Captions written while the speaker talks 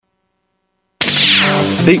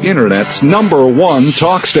the Internet's #1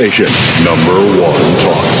 talk station. #1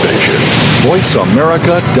 talk station.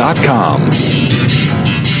 VoiceAmerica.com.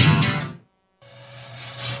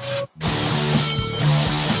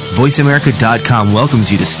 VoiceAmerica.com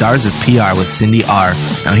welcomes you to Stars of PR with Cindy R.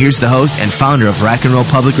 Now here's the host and founder of Rack and Roll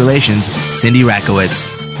Public Relations, Cindy Rakowitz.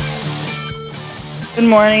 Good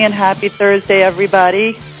morning and happy Thursday,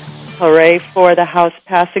 everybody. Hooray for the House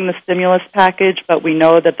passing the stimulus package, but we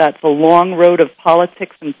know that that's a long road of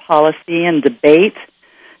politics and policy and debate.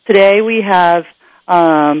 Today we have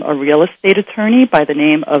a real estate attorney by the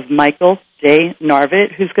name of Michael J.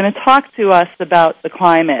 Narvid, who's going to talk to us about the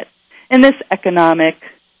climate in this economic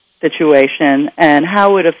situation and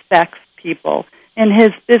how it affects people in his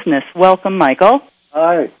business. Welcome, Michael.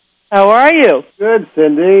 Hi. How are you? Good,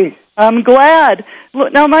 Cindy. I'm glad.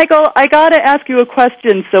 Now, Michael, I got to ask you a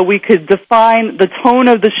question so we could define the tone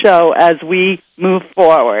of the show as we move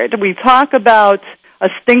forward. We talk about a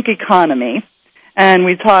stink economy, and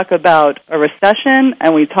we talk about a recession,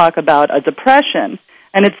 and we talk about a depression.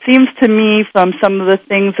 And it seems to me from some of the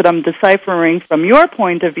things that I'm deciphering from your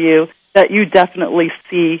point of view that you definitely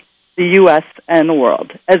see the U.S. and the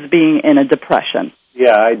world as being in a depression.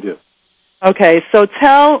 Yeah, I do. Okay, so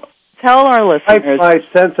tell our listeners. My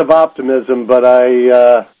sense of optimism, but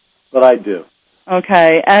I do.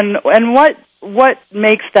 Okay, and what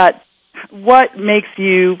makes that? What makes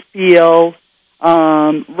you feel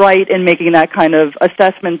right in making that kind of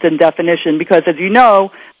assessment and definition? Because as you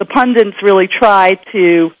know, the pundits really try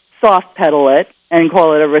to soft pedal it and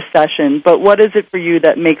call it a recession. But what is it for you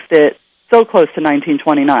that makes it so close to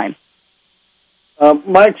 1929?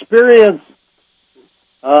 My experience,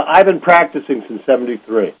 I've been practicing since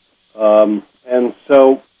 '73. And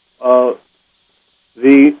so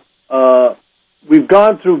we've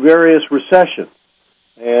gone through various recessions,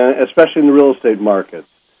 and especially in the real estate markets.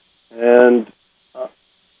 And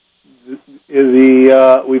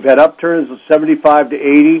we've had upturns of 75 to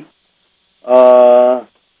 80.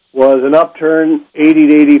 Was an upturn, 80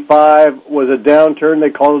 to 85 was a downturn.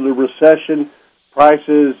 They called it a recession.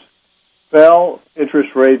 Prices fell,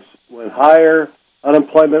 interest rates went higher,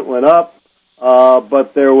 unemployment went up.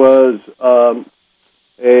 But there was a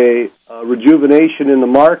rejuvenation in the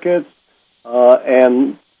markets,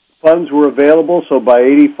 and funds were available. So by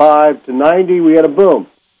 85 to 90, we had a boom.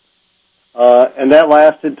 And that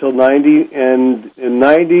lasted till 90. And in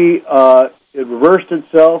 90, it reversed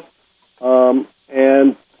itself.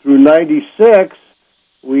 And through 96,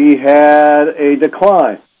 we had a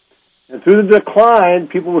decline. And through the decline,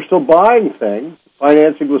 people were still buying things.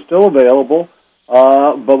 Financing was still available.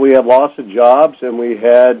 But we had loss of jobs, and we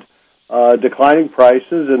had declining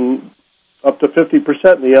prices, and up to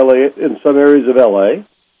 50% in some areas of LA.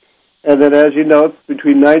 And then, as you know,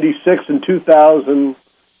 between 96 and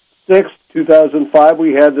 2006, 2005,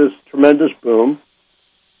 we had this tremendous boom.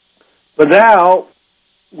 But now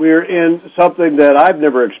we're in something that I've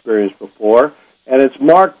never experienced before, and it's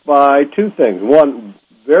marked by two things. One,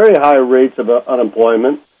 very high rates of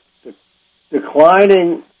unemployment,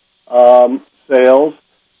 declining sales,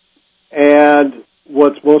 and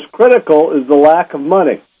what's most critical is the lack of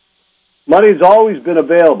money. Money's always been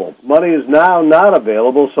available. Money is now not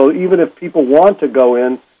available, so even if people want to go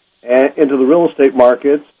into the real estate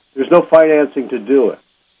markets, there's no financing to do it,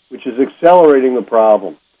 which is accelerating the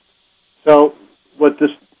problem. So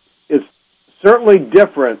it's certainly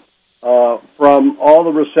different from all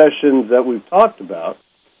the recessions that we've talked about,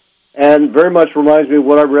 and very much reminds me of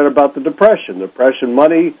what I read about the Depression. The Depression,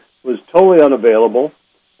 money was totally unavailable,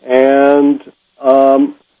 and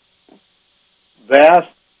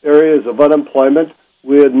vast areas of unemployment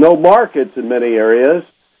with no markets in many areas,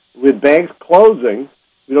 with banks closing.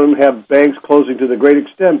 We don't have banks closing to the great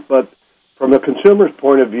extent, but from a consumer's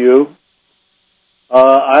point of view,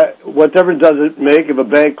 what difference does it make if a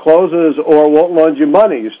bank closes or won't loan you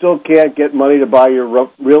money? You still can't get money to buy your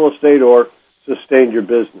real estate or sustain your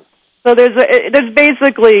business. So there's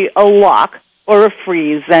basically a lock or a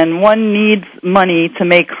freeze, and one needs money to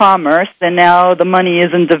make commerce, and now the money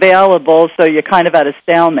isn't available, so you're kind of at a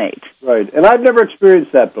stalemate. Right, and I've never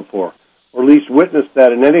experienced that before, or at least witnessed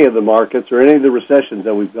that in any of the markets or any of the recessions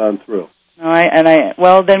that we've gone through. All right,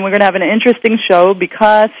 well, then we're going to have an interesting show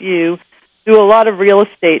because you do a lot of real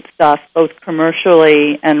estate stuff, both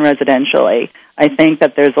commercially and residentially. I think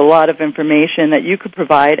that there's a lot of information that you could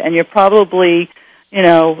provide, and you're probably,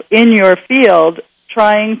 in your field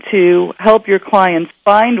trying to help your clients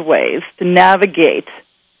find ways to navigate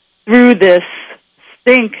through this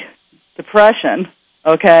stink depression,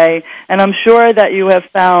 okay? And I'm sure that you have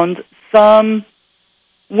found some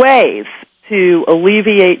ways to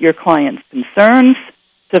alleviate your clients' concerns,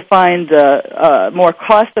 to find a more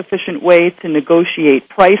cost-efficient way to negotiate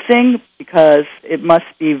pricing, because it must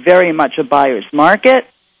be very much a buyer's market.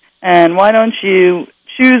 And why don't you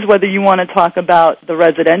choose whether you want to talk about the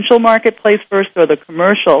residential marketplace first or the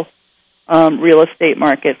commercial real estate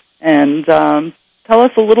market, and tell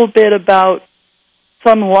us a little bit about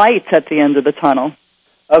some lights at the end of the tunnel.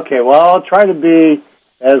 Okay, well, I'll try to be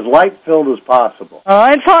as light-filled as possible.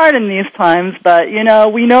 It's hard in these times, but,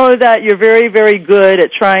 we know that you're very, very good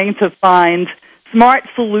at trying to find smart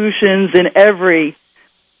solutions in every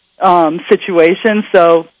situation,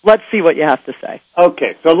 so let's see what you have to say.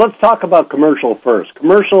 Okay, so let's talk about commercial first.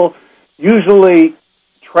 Commercial usually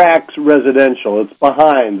tracks residential. It's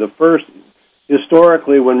behind. The first,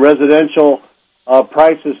 historically, when residential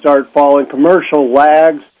prices start falling, commercial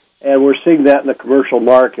lags, and we're seeing that in the commercial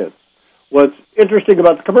markets. What's interesting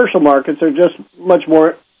about the commercial markets, they're just much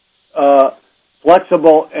more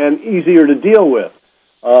flexible and easier to deal with.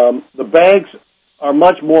 The banks are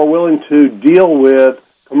much more willing to deal with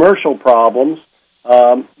commercial problems.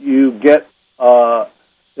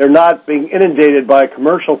 They're not being inundated by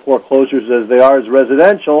commercial foreclosures as they are as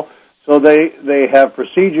residential, so they have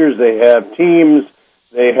procedures, they have teams,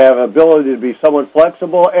 they have an ability to be somewhat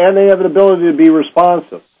flexible, and they have an ability to be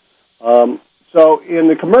responsive. So in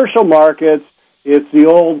the commercial markets, it's the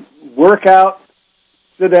old workout,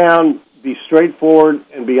 sit down, be straightforward,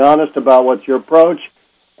 and be honest about what's your approach,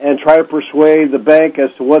 and try to persuade the bank as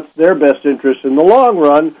to what's their best interest in the long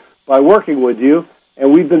run by working with you.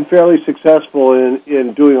 And we've been fairly successful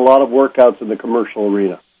in doing a lot of workouts in the commercial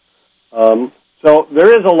arena. So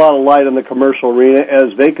there is a lot of light in the commercial arena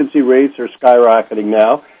as vacancy rates are skyrocketing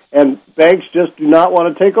now, and banks just do not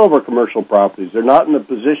want to take over commercial properties. They're not in a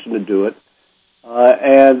position to do it,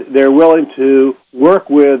 and they're willing to work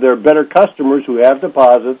with their better customers who have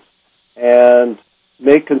deposits and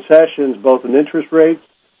make concessions both in interest rates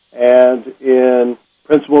and in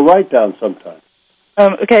principal write-down sometimes.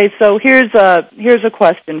 Okay, so here's a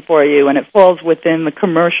question for you, and it falls within the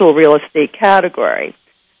commercial real estate category.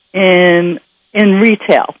 In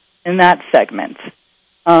retail, in that segment,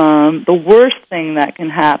 the worst thing that can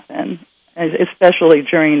happen, especially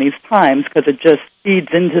during these times, because it just feeds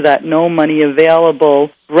into that no money available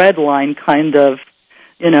breadline kind of,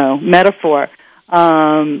 metaphor.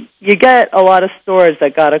 You get a lot of stores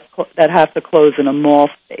that have to close in a mall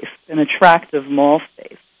space, an attractive mall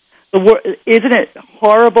space. Isn't it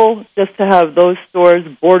horrible just to have those stores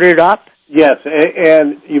boarded up? Yes,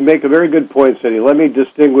 and you make a very good point, Cindy. Let me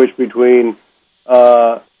distinguish between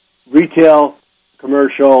retail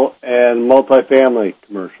commercial and multifamily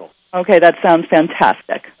commercial. Okay, that sounds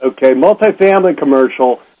fantastic. Okay, multifamily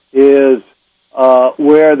commercial is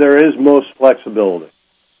where there is most flexibility.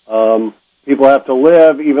 People have to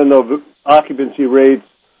live, even though occupancy rates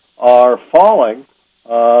are falling,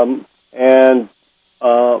 and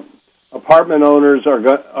apartment owners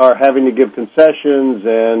are having to give concessions,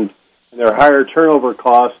 and there are higher turnover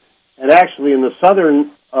costs. And actually, in the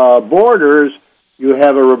southern borders, you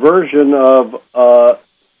have a reversion of,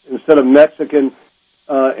 instead of Mexican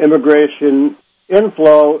immigration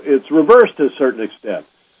inflow, it's reversed to a certain extent.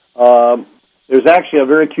 There's actually a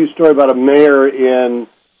very cute story about a mayor in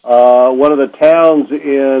one of the towns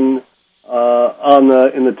in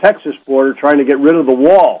the Texas border trying to get rid of the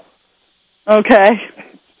wall. Okay.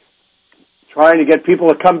 Trying to get people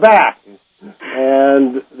to come back.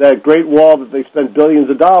 And that great wall that they spent billions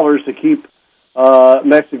of dollars to keep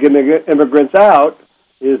Mexican immigrants out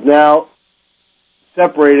is now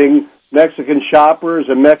separating Mexican shoppers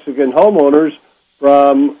and Mexican homeowners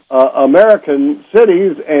from American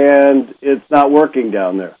cities, and it's not working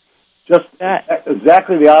down there. Just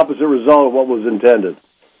exactly the opposite result of what was intended.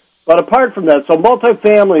 But apart from that, so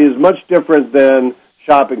multifamily is much different than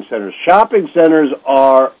shopping centers. Shopping centers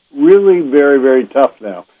are really very, very tough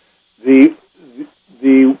now. The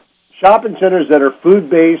shopping centers that are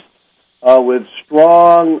food-based with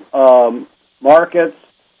strong markets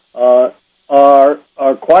are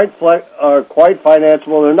quite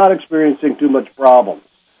financeable. They're not experiencing too much problems.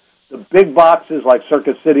 The big boxes like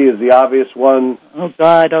Circuit City is the obvious one. Oh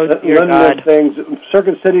God! Oh dear God! Things.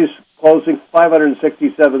 Circuit City is closing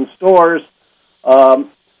 567 stores,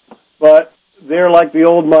 but they're like the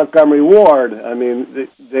old Montgomery Ward. I mean,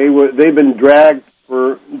 they've been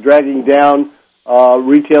dragging down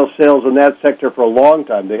retail sales in that sector for a long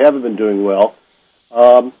time. They haven't been doing well,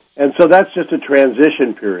 and so that's just a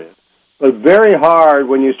transition period. But very hard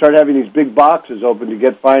when you start having these big boxes open to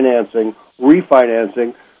get financing,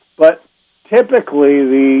 refinancing. But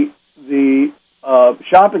typically, the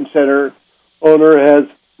shopping center owner has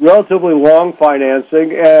relatively long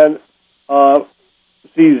financing and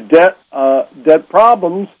sees debt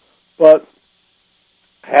problems, but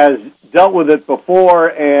has dealt with it before,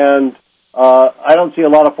 and I don't see a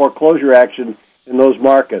lot of foreclosure action in those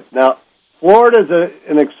markets. Now, Florida's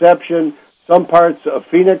an exception. Some parts of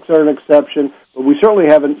Phoenix are an exception, but we certainly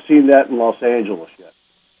haven't seen that in Los Angeles yet.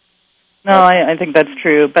 No, I think that's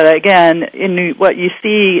true. But again, what you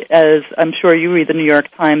see, as I'm sure you read the New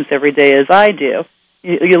York Times every day as I do,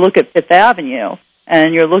 you look at Fifth Avenue,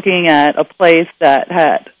 and you're looking at a place that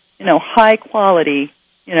had, high quality,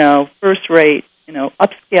 first-rate,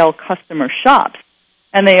 upscale customer shops,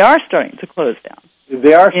 and they are starting to close down.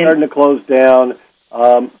 They are starting to close down.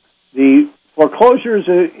 The foreclosures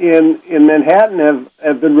in Manhattan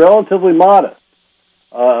have been relatively modest.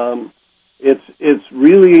 It's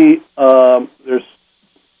really that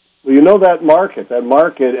market. That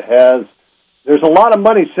market there's a lot of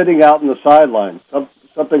money sitting out in the sidelines.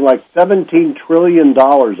 Something like $17 trillion,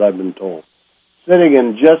 I've been told, sitting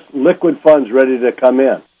in just liquid funds ready to come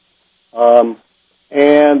in.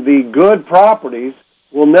 And the good properties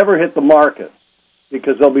will never hit the market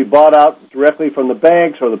because they'll be bought out directly from the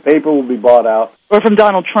banks, or the paper will be bought out. Or from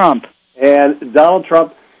Donald Trump. And Donald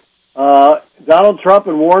Trump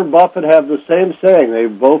and Warren Buffett have the same saying.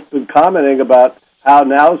 They've both been commenting about how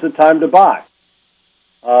now is the time to buy.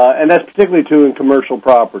 And that's particularly true in commercial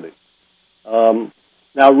property.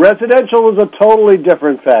 Now, residential is a totally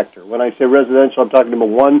different factor. When I say residential, I'm talking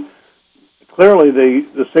about clearly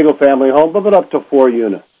the single-family home, but up to 4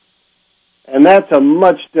 units. And that's a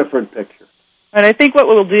much different picture. And I think what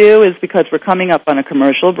we'll do is, because we're coming up on a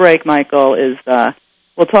commercial break, Michael, is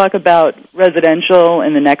we'll talk about residential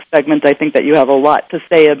in the next segment. I think that you have a lot to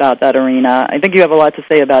say about that arena. I think you have a lot to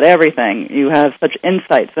say about everything. You have such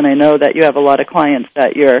insights, and I know that you have a lot of clients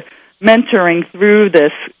that you're mentoring through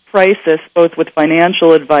this crisis, both with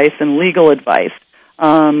financial advice and legal advice.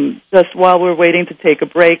 Just while we're waiting to take a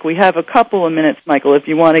break, we have a couple of minutes, Michael, if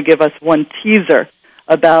you want to give us one teaser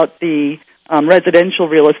about the residential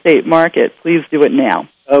real estate market. Please do it now.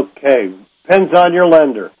 Okay. Depends on your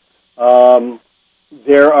lender.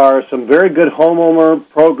 There are some very good homeowner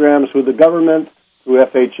programs with the government, through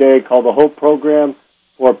FHA, called the HOPE program,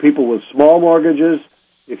 for people with small mortgages.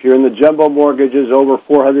 If you're in the jumbo mortgages over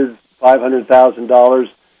 $400,000, $500,000,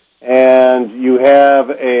 and you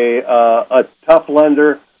have a tough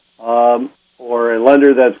lender or a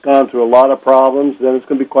lender that's gone through a lot of problems, then it's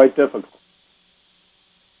going to be quite difficult.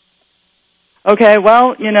 Okay,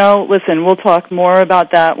 well, listen, we'll talk more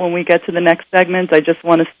about that when we get to the next segment. I just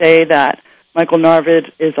want to say that Michael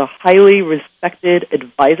Narvid is a highly respected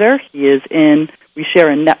advisor. We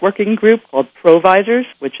share a networking group called Provisors,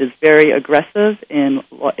 which is very aggressive in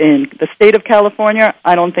the state of California.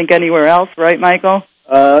 I don't think anywhere else, right, Michael?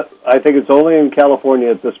 I think it's only in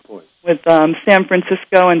California at this point. With San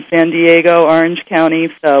Francisco and San Diego, Orange County.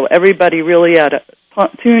 So everybody really ought to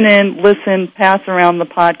tune in, listen, pass around the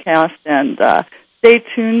podcast, and stay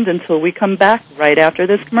tuned until we come back right after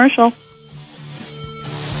this commercial.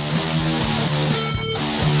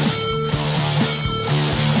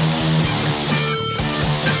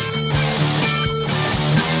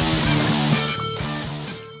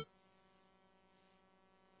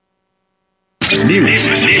 News,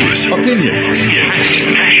 opinion.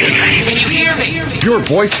 Can you hear me? Your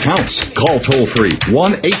voice counts. Call toll-free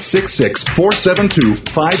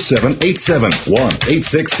 1-866-472-5787.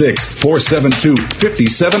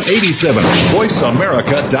 1-866-472-5787.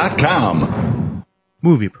 VoiceAmerica.com.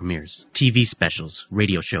 Movie premieres, TV specials,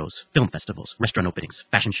 radio shows, film festivals, restaurant openings,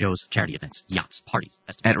 fashion shows, charity events, yachts, parties,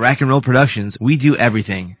 festivals. At Rack and Roll Productions, we do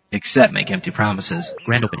everything except make empty promises.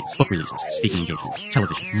 Grand openings, book releases, speaking engagements,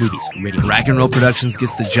 television, movies, radio. Rack and Roll Productions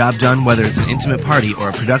gets the job done whether it's an intimate party or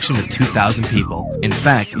a production with 2,000 people. In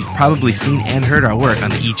fact, you've probably seen and heard our work on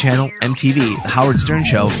the E! Channel, MTV, The Howard Stern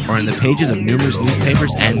Show, or in the pages of numerous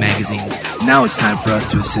newspapers and magazines. Now it's time for us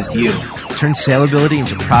to assist you. Turn saleability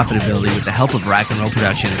into profitability with the help of Rack and Roll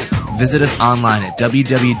Productions. Visit us online at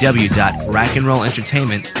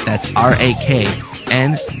www.rackandrollentertainment, that's RAKNROLL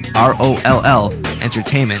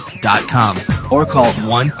entertainment.com, or call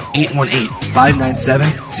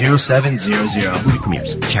 1-818-597-0700. Movie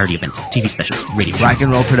premieres, charity events, TV specials, radio. Rack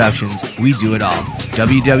and Roll Productions, we do it all.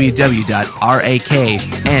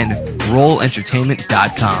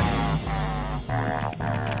 www.raknrollentertainment.com.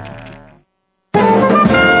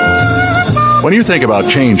 When you think about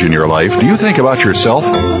change in your life, do you think about yourself?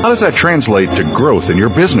 How does that translate to growth in your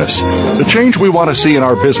business? The change we want to see in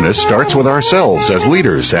our business starts with ourselves as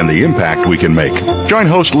leaders and the impact we can make. Join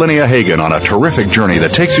host Linnea Hagen on a terrific journey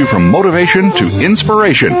that takes you from motivation to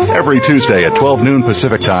inspiration. Every Tuesday at 12 noon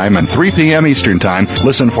Pacific Time and 3 p.m. Eastern Time,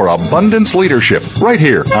 listen for Abundance Leadership right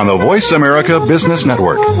here on the Voice America Business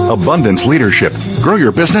Network. Abundance Leadership. Grow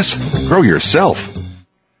your business. Grow yourself.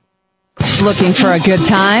 Looking for a good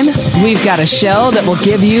time? We've got a show that will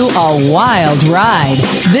give you a wild ride.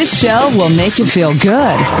 This show will make you feel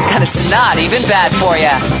good, and it's not even bad for you.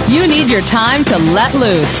 You need your time to let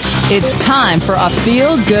loose. It's time for a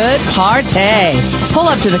feel-good party. Pull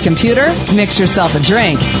up to the computer, mix yourself a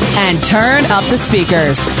drink, and turn up the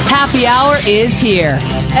speakers. Happy Hour is here.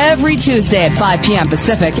 Every Tuesday at 5 p.m.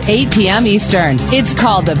 Pacific, 8 p.m. Eastern. It's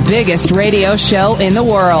called the biggest radio show in the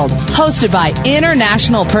world. Hosted by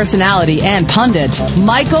international personality and pundit,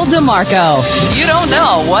 Michael DeMarco. You don't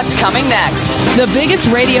know what's coming next. The biggest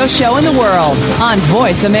radio show in the world on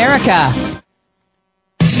Voice America.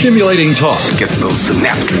 Stimulating talk. Gets those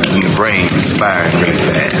synapses in the brain firing really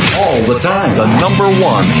fast. All the time. The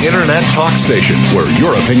 #1 Internet talk station where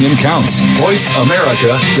your opinion counts.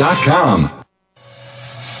 VoiceAmerica.com.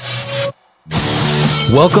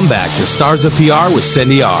 Welcome back to Stars of PR with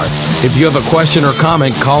Cindy R. If you have a question or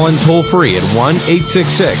comment, call in toll-free at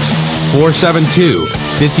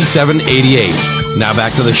 1-866-472-5788. Now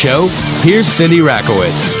back to the show. Here's Cindy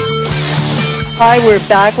Rakowitz. Hi, we're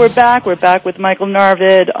back with Michael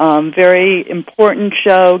Narvid. Very important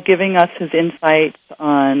show, giving us his insights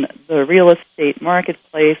on the real estate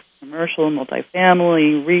marketplace, commercial,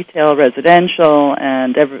 multifamily, retail, residential,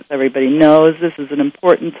 and everybody knows this is an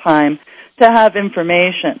important time to have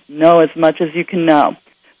information. Know as much as you can know.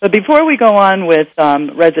 But before we go on with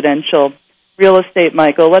residential real estate,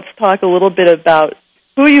 Michael, let's talk a little bit about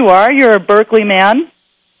who you are. You're a Berkeley man.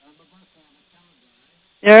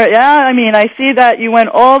 I see that you went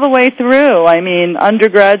all the way through.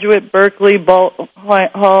 Undergraduate, Berkeley,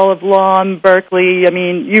 Hall of Law in Berkeley.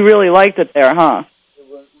 You really liked it there, huh?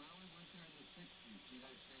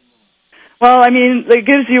 Well, it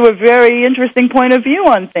gives you a very interesting point of view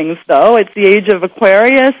on things, though. It's the age of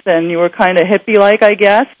Aquarius, and you were kind of hippie-like, I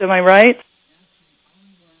guess. Am I right?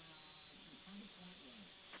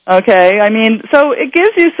 Okay. So it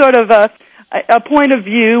gives you sort of a point of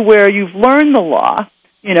view where you've learned the law.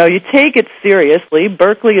 You take it seriously.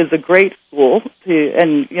 Berkeley is a great school,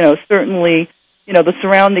 and certainly, the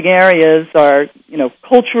surrounding areas are,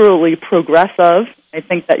 culturally progressive. I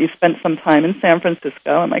think that you spent some time in San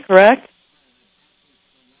Francisco. Am I correct?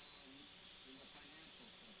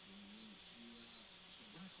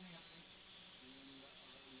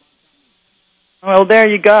 Well, there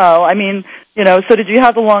you go. So did you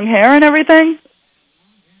have the long hair and everything?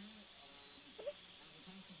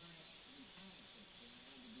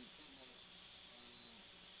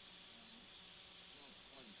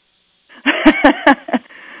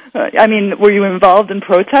 Were you involved in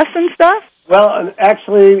protests and stuff? Well,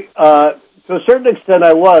 actually, to a certain extent,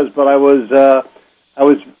 I was, but I was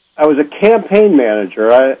a campaign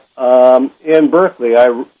manager. In Berkeley,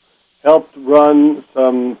 I helped run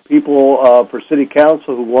some people for city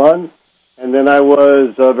council who won, and then I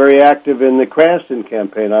was very active in the Cranston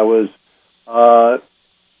campaign. I was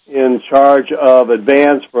in charge of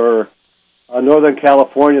advance for Northern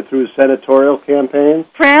California through his senatorial campaign.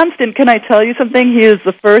 Cranston, can I tell you something? He is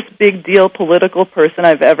the first big deal political person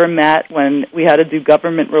I've ever met when we had to do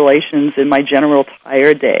government relations in my General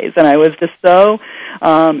Tire days. And I was just so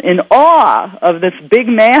in awe of this big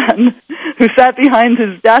man who sat behind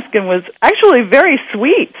his desk and was actually very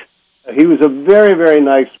sweet. He was a very, very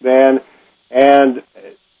nice man. And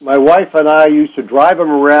my wife and I used to drive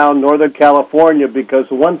him around Northern California because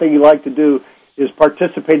the one thing he liked to do is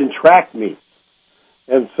participate in track meets.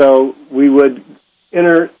 And so we would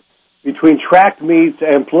between track meets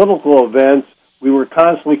and political events, we were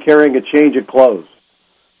constantly carrying a change of clothes.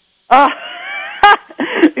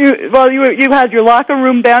 You had your locker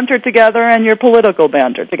room banter together and your political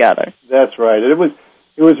banter together. That's right. It was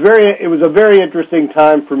a very interesting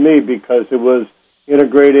time for me because it was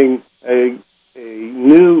integrating a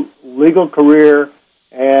new legal career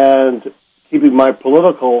and keeping my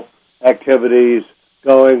political activities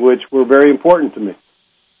going, which were very important to me.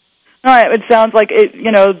 All right, it sounds like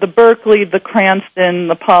the Berkeley, the Cranston,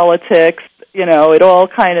 the politics, it all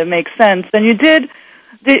kind of makes sense. And you did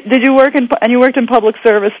you work you worked in public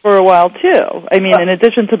service for a while too? In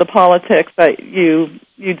addition to the politics, that you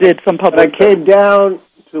did some public. When I came down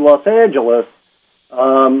to Los Angeles,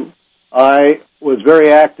 I was very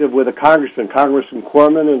active with a Congressman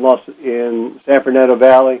Corman in San Fernando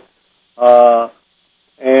Valley.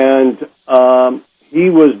 and he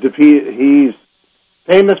was defeated. He's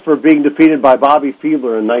famous for being defeated by Bobby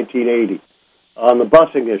Fiedler in 1980 on the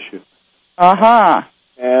busing issue. Uh-huh.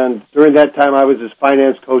 And during that time, I was his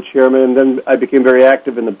finance co-chairman, and then I became very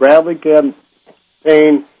active in the Bradley campaign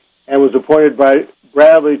and was appointed by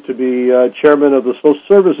Bradley to be chairman of the Social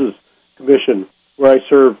Services Commission, where I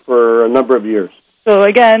served for a number of years. So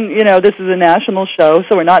again, this is a national show,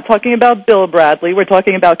 so we're not talking about Bill Bradley. We're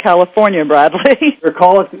talking about California Bradley.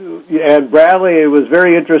 And Bradley, it was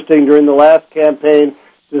very interesting during the last campaign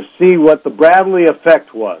to see what the Bradley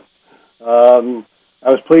effect was. I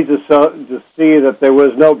was pleased to see that there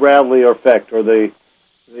was no Bradley effect, or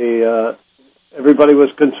everybody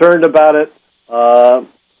was concerned about it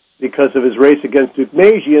because of his race against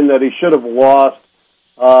Glickman, that he should have lost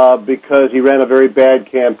because he ran a very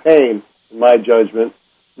bad campaign, in my judgment,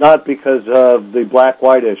 not because of the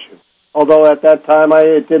black-white issue. Although at that time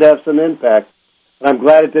it did have some impact, and I'm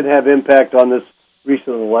glad it did have impact on this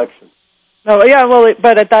recent election. No, yeah,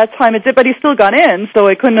 but at that time it did. But he still got in, so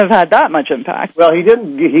it couldn't have had that much impact. Well, he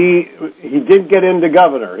didn't. He did get into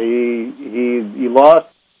governor. He lost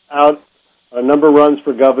out a number of runs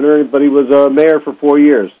for governor, but he was a mayor for 4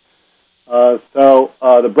 years. So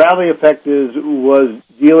the Bradley effect was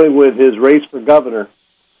dealing with his race for governor,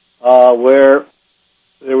 where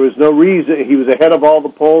there was no reason. He was ahead of all the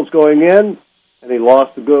polls going in, and he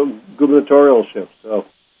lost the gubernatorialship. So.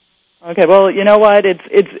 Okay, well, you know what?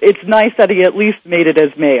 It's nice that he at least made it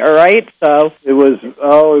as mayor, right? So it was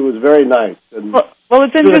very nice. And well,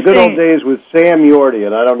 it's interesting. The good old days with Sam Yorty,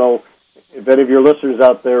 and I don't know if any of your listeners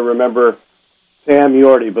out there remember Sam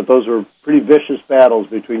Yorty, but those were pretty vicious battles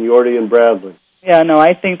between Yorty and Bradley. Yeah, no,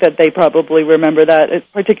 I think that they probably remember that,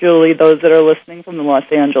 particularly those that are listening from the Los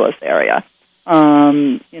Angeles area.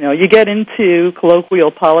 You get into colloquial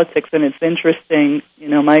politics, and it's interesting,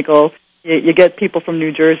 Michael. You get people from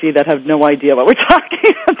New Jersey that have no idea what we're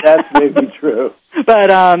talking about. That's maybe true.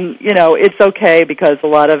 But, it's okay because a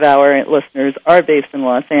lot of our listeners are based in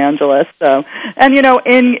Los Angeles. So, and,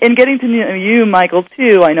 in getting to know you, Michael,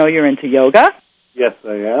 too, I know you're into yoga. Yes,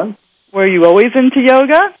 I am. Were you always into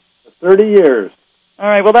yoga? 30 years. All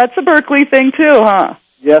right. Well, that's a Berkeley thing, too, huh?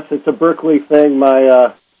 Yes, it's a Berkeley thing.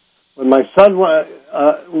 When my son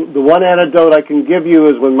the one anecdote I can give you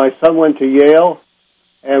is when my son went to Yale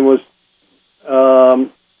and was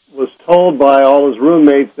told by all his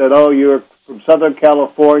roommates that, oh, you're from Southern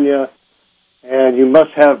California and you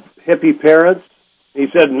must have hippie parents. He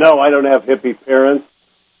said, no, I don't have hippie parents.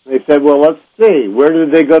 And they said, well, let's see, where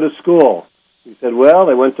did they go to school? He said, well,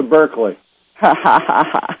 they went to Berkeley.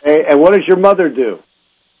 Hey, and what does your mother do?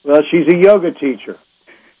 Well, she's a yoga teacher.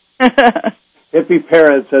 Hippie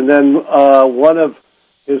parents. And then one of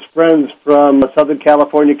his friends from Southern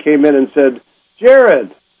California came in and said,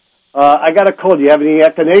 Jared, I got a cold. Do you have any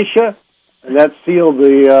echinacea? And that sealed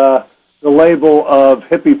the label of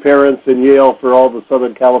hippie parents in Yale for all the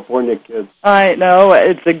Southern California kids. I know,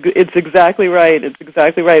 it's exactly right. It's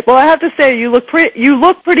exactly right. Well, I have to say, you look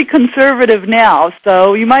pretty conservative now.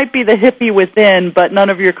 So you might be the hippie within, but none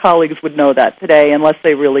of your colleagues would know that today unless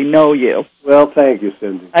they really know you. Well, thank you,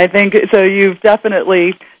 Cindy. I think so. You've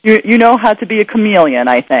definitely you know how to be a chameleon,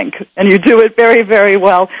 I think, and you do it very, very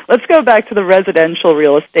well. Let's go back to the residential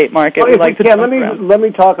real estate market. Well, let me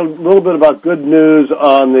talk a little bit about good news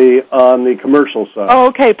on the commercial side. Oh,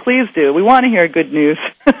 okay, please do. We want to hear good news.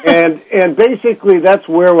 and basically, that's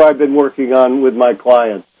where I've been working on with my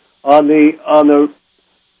clients on the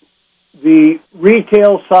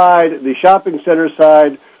retail side, the shopping center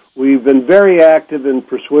side. We've been very active in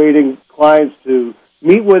persuading clients to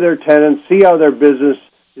meet with their tenants, see how their business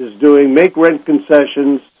is doing, make rent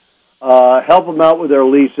concessions, help them out with their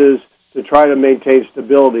leases to try to maintain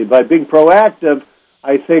stability. By being proactive,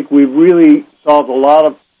 I think we've really solved a lot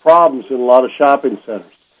of problems in a lot of shopping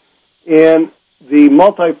centers. In the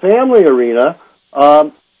multifamily arena,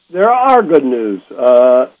 there are good news.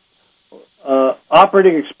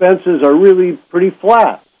 Operating expenses are really pretty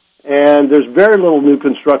flat, and there's very little new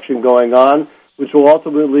construction going on, which will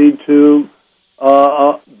ultimately lead to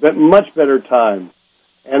much better times.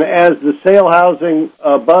 And as the sale housing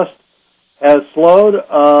bust has slowed,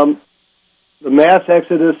 the mass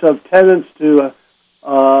exodus of tenants to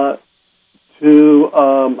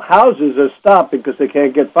houses has stopped because they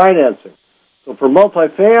can't get financing. So for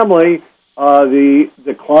multifamily, the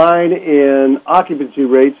decline in occupancy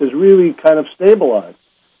rates has really kind of stabilized.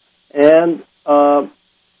 And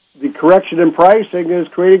the correction in pricing has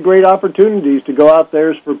created great opportunities to go out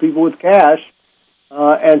there for people with cash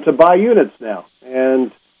and to buy units now.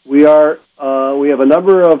 And we have a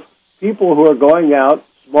number of people who are going out,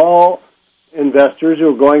 small investors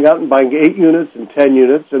who are going out and buying 8 units and 10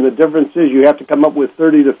 units, and the difference is you have to come up with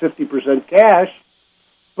 30 to 50% cash,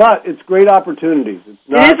 but it's great opportunities. It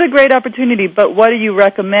is a great opportunity, but what do you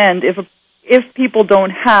recommend if people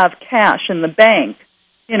don't have cash in the bank?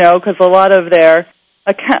 Because a lot of their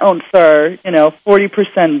accounts are,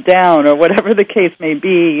 40% down or whatever the case may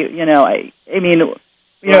be.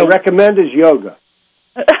 What I recommend is yoga.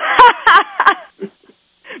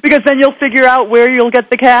 Because then you'll figure out where you'll get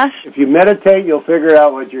the cash? If you meditate, you'll figure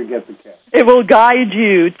out where you'll get the cash. It will guide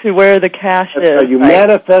you to where the cash is. That's how you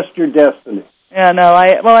manifest your destiny. Yeah, no,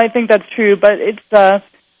 I think that's true, but it's,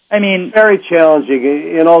 very challenging.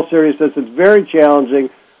 In all seriousness, it's very challenging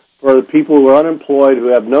for the people who are unemployed, who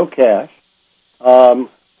have no cash,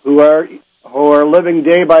 who are living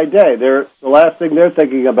day by day. The last thing they're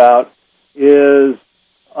thinking about is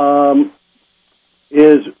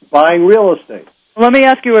buying real estate. Let me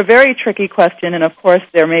ask you a very tricky question, and of course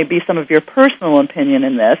there may be some of your personal opinion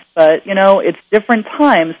in this, but, it's different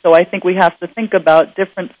times, so I think we have to think about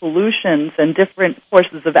different solutions and different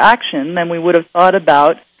courses of action than we would have thought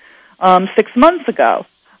about 6 months ago.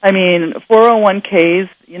 401ks,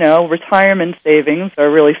 retirement savings are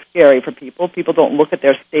really scary for people. People don't look at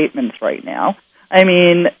their statements right now.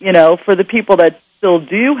 For the people that still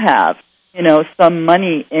do have, some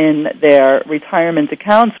money in their retirement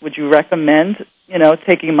accounts, would you recommend,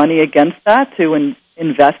 taking money against that to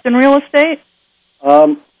invest in real estate?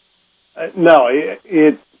 No.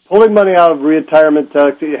 Pulling money out of retirement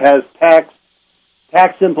has tax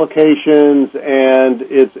implications, and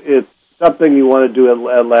it's something you want to do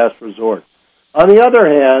at last resort. On the other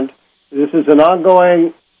hand, this is an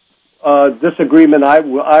ongoing disagreement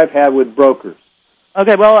I've had with brokers.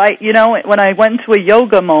 Okay, well, when I went into a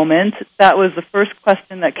yoga moment, that was the first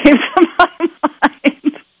question that came to my mind.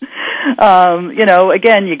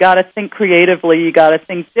 Again, you got to think creatively, you got to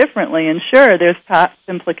think differently, and sure, there's tax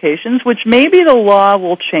implications, which maybe the law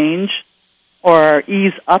will change or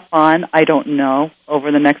ease up on, I don't know,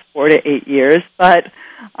 over the next 4 to 8 years, but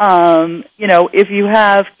if you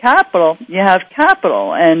have capital, you have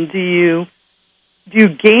capital, and do you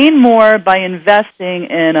gain more by investing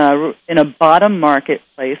in a bottom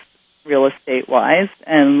marketplace real estate wise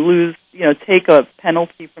and lose, take a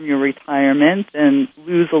penalty from your retirement and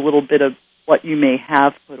lose a little bit of what you may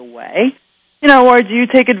have put away, or do you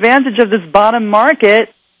take advantage of this bottom market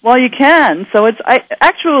while you can? So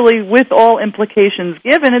actually, with all implications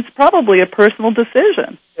given, it's probably a personal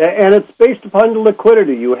decision. And it's based upon the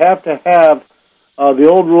liquidity. You have to have, the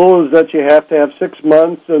old rule is that you have to have 6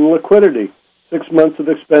 months in liquidity, 6 months of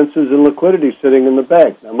expenses and liquidity sitting in the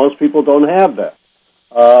bank. Now, most people don't have that.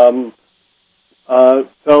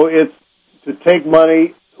 So it's to take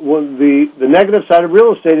money, the negative side of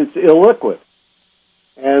real estate, it's illiquid.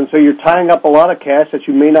 And so you're tying up a lot of cash that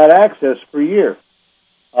you may not access for a year.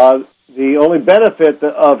 The only benefit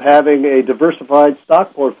of having a diversified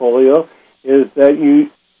stock portfolio is that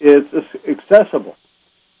it's accessible.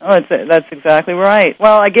 Oh, that's exactly right.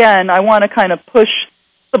 Well, again, I want to kind of push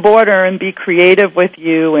the border and be creative with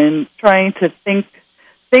you and trying to think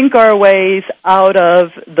our ways out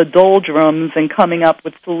of the doldrums and coming up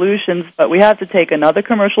with solutions. But we have to take another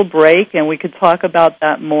commercial break, and we could talk about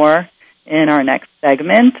that more in our next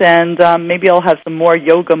segment. And maybe I'll have some more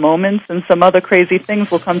yoga moments, and some other crazy things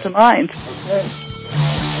will come to mind. Okay.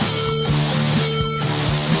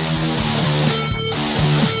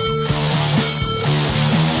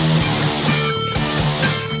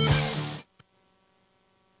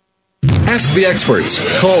 Ask the experts.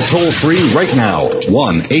 Call toll-free right now,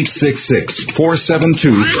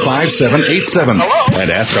 1-866-472-5787. And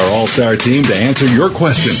ask our All-Star team to answer your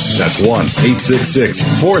question. That's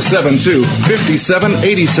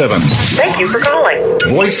 1-866-472-5787. Thank you for calling.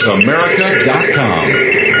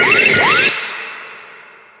 VoiceAmerica.com.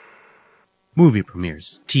 Movie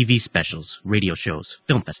premieres, TV specials, radio shows,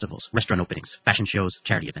 film festivals, restaurant openings, fashion shows,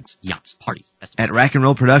 charity events, yachts, parties, festivals. At Rack and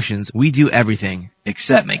Roll Productions, we do everything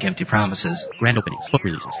except make empty promises. Grand openings, book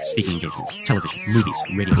releases, speaking engagements, television, movies,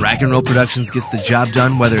 radio. Rack and Roll Productions gets the job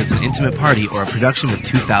done whether it's an intimate party or a production with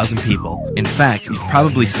 2,000 people. In fact, you've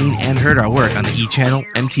probably seen and heard our work on the E! Channel,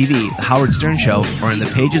 MTV, The Howard Stern Show, or in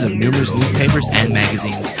the pages of numerous newspapers and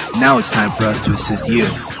magazines. Now it's time for us to assist you.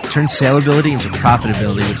 Turn saleability into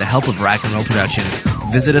profitability with the help of Rack and Roll Productions.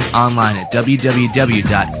 Visit us online at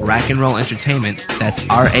www.rackandrollentertainment, that's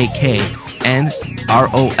RAKNROLL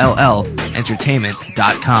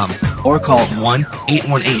entertainment.com, or call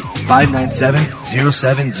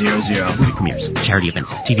 1-818-597-0700. Movie premieres, charity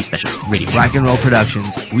events, TV specials, radio. Rack and Roll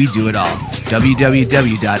Productions, we do it all.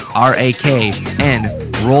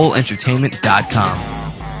 www.rakanrollentertainment.com.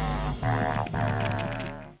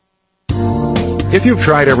 If you've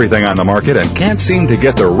tried everything on the market and can't seem to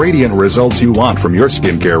get the radiant results you want from your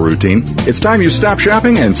skincare routine, it's time you stop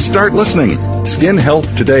shopping and start listening. Skin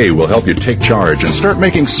Health Today will help you take charge and start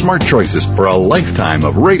making smart choices for a lifetime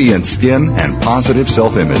of radiant skin and positive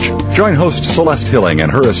self-image. Join host Celeste Hilling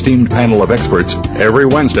and her esteemed panel of experts every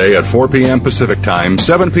Wednesday at 4 p.m. Pacific Time,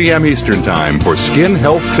 7 p.m. Eastern Time for Skin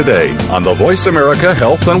Health Today on the Voice America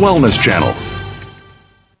Health and Wellness Channel.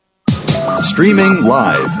 Streaming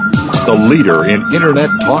live, the leader in Internet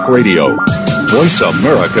talk radio,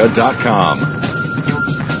 voiceamerica.com.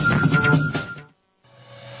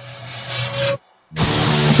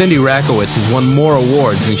 Cindy Rakowitz has won more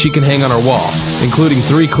awards than she can hang on her wall, including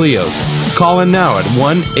 3 Clios. Call in now at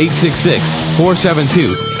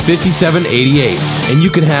 1-866-472-5788, and you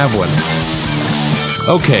can have one.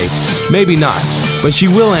 Okay, maybe not, but she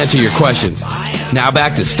will answer your questions. Now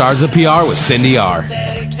back to Stars of PR with Cindy R.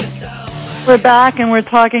 We're back, and we're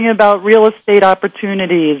talking about real estate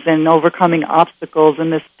opportunities and overcoming obstacles in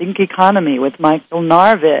this stinky economy with Michael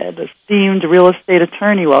Narvid, esteemed real estate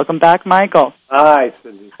attorney. Welcome back, Michael. Hi,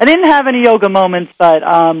 Cindy. I didn't have any yoga moments, but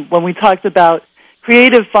when we talked about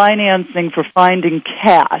creative financing for finding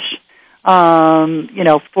cash,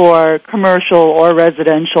 for commercial or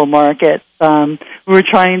residential markets, we were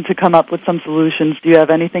trying to come up with some solutions. Do you have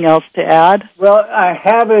anything else to add? Well, I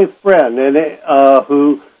have a friend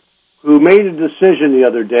who made a decision the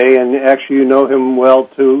other day, and actually you know him well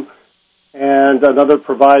too, and another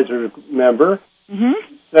provisor member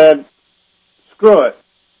said, "Screw it,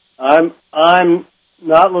 I'm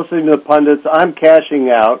not listening to the pundits. I'm cashing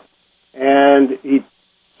out," and he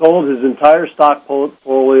sold his entire stock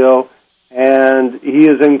portfolio, and he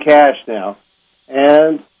is in cash now,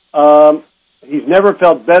 and he's never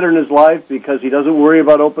felt better in his life because he doesn't worry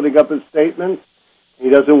about opening up his statements. He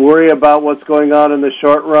doesn't worry about what's going on in the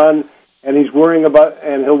short run, and he'll worry about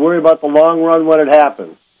the long run when it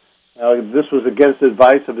happens. Now, this was against the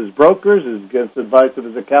advice of his brokers, against the advice of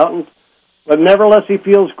his accountants, but nevertheless, he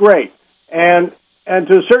feels great. And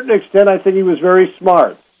to a certain extent, I think he was very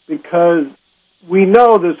smart because we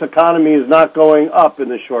know this economy is not going up in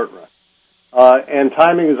the short run, and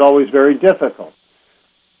timing is always very difficult.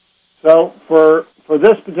 So for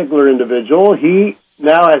this particular individual, he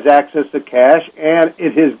now has access to cash, and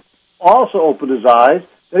it has also opened his eyes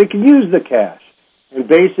that he can use the cash. And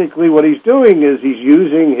basically what he's doing is he's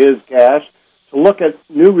using his cash to look at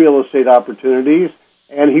new real estate opportunities,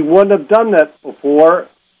 and he wouldn't have done that before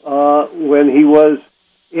when he was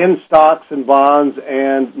in stocks and bonds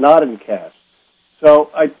and not in cash. So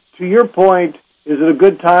to your point, is it a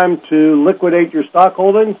good time to liquidate your stock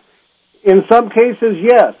holdings? In some cases,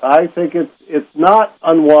 yes. I think it's not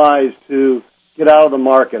unwise to get out of the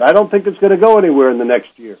market. I don't think it's going to go anywhere in the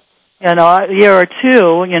next year. A year or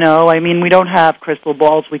two, we don't have crystal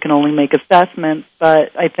balls. We can only make assessments,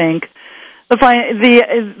 but I think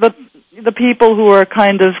the people who are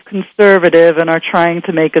kind of conservative and are trying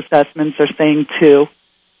to make assessments are saying 2.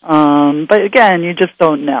 But again, you just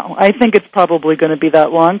don't know. I think it's probably going to be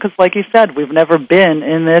that long because, like you said, we've never been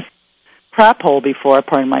in this crap hole before,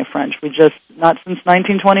 pardon my French. Not since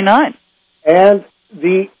 1929. And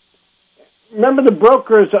remember the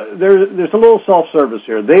brokers, there's a little self-service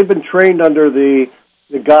here. They've been trained under the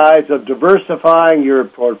guise of diversifying your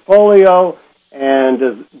portfolio,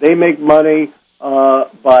 and they make money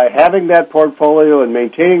by having that portfolio and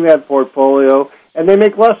maintaining that portfolio, and they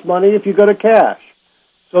make less money if you go to cash.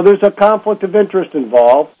 So there's a conflict of interest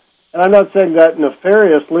involved, and I'm not saying that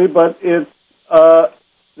nefariously, but there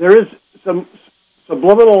is some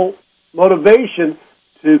subliminal motivation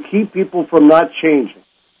to keep people from not changing.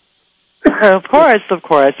 Of course,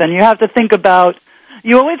 and you always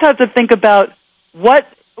have to think about what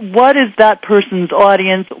is that person's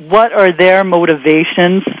audience, what are their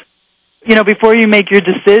motivations, before you make your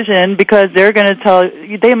decision, because they're going to tell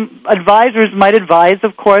you, advisors might advise,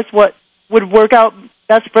 of course, what would work out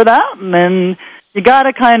best for them, and you got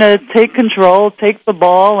to kind of take control, take the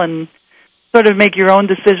ball, and sort of make your own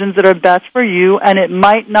decisions that are best for you, and it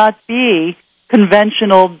might not be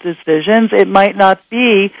conventional decisions. It might not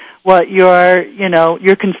be what your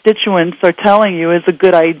constituents are telling you is a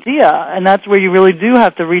good idea, and that's where you really do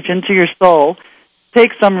have to reach into your soul,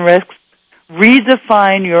 take some risks,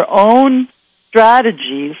 redefine your own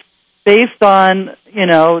strategies based on,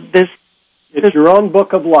 this. It's your own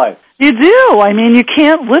book of life. You do. You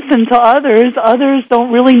can't listen to others. Others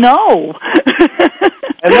don't really know.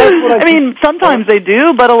 And that's what sometimes they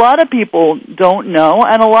do, but a lot of people don't know,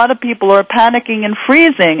 and a lot of people are panicking and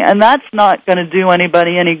freezing, and that's not going to do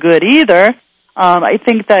anybody any good either. I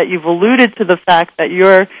think that you've alluded to the fact that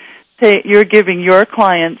you're you're giving your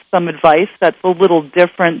clients some advice that's a little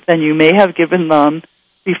different than you may have given them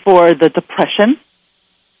before the Depression.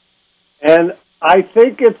 And I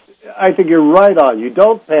think you're right on. You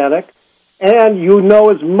don't panic, and you know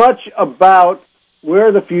as much about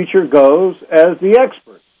where the future goes as the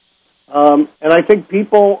experts. And I think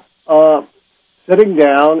people sitting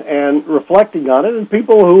down and reflecting on it, and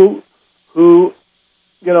people who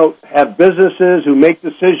have businesses, who make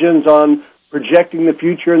decisions on projecting the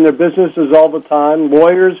future in their businesses all the time,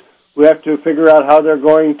 lawyers who have to figure out how they're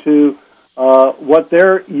going to what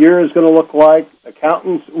their year is going to look like,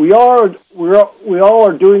 accountants. We all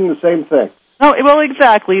are doing the same thing. Oh, well,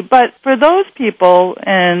 exactly. But for those people,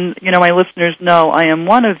 and my listeners know I am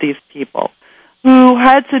one of these people, who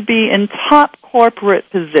had to be in top corporate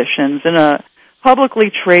positions in a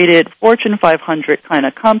publicly traded Fortune 500 kind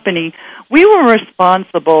of company, we were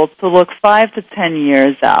responsible to look 5 to 10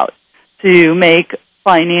 years out to make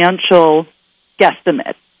financial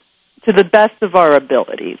guesstimates to the best of our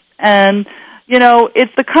abilities. And,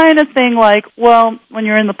 it's the kind of thing like, well, when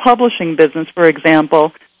you're in the publishing business, for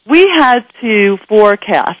example, we had to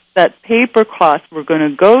forecast that paper costs were going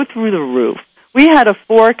to go through the roof. We had to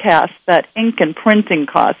forecast that ink and printing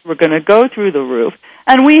costs were going to go through the roof.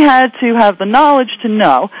 And we had to have the knowledge to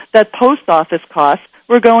know that post office costs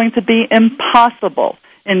were going to be impossible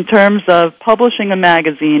in terms of publishing a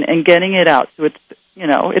magazine and getting it out to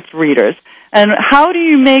its readers. And how do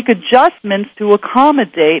you make adjustments to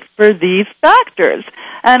accommodate for these factors?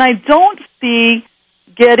 And I don't see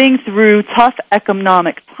getting through tough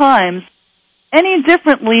economic times any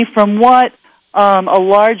differently from what a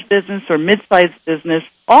large business or mid-sized business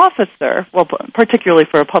officer, well, particularly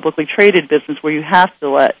for a publicly traded business where you have to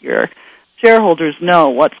let your shareholders know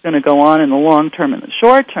what's going to go on in the long term and the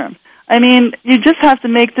short term. I mean, you just have to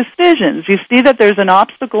make decisions. You see that there's an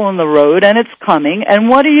obstacle in the road and it's coming, and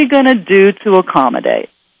what are you going to do to accommodate?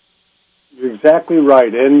 You're exactly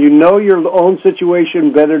right, and you know your own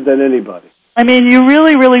situation better than anybody. I mean, you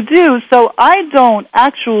really, really do. So I don't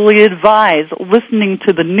actually advise listening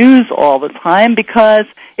to the news all the time because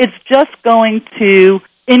it's just going to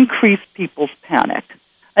increase people's panic.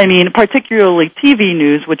 I mean, particularly TV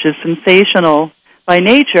news, which is sensational by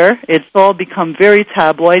nature. It's all become very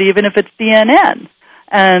tabloid, even if it's CNN.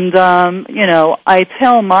 And, I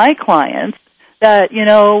tell my clients that,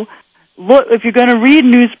 look, if you're going to read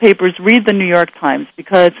newspapers, read the New York Times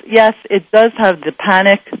because, yes, it does have the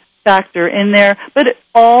panic factor in there, but it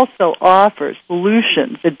also offers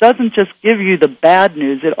solutions. It doesn't just give you the bad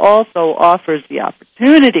news. It also offers the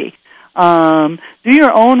opportunity. Do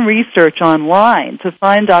your own research online to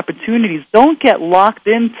find opportunities. Don't get locked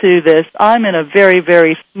into this, I'm in a very,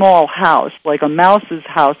 very small house, like a mouse's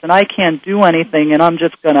house, and I can't do anything, and I'm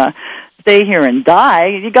just going to stay here and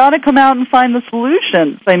die. You got to come out and find the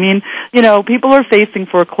solutions. I mean, people are facing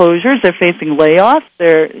foreclosures, they're facing layoffs,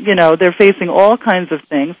 they're facing all kinds of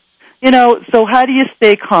things. So how do you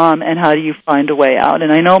stay calm and how do you find a way out?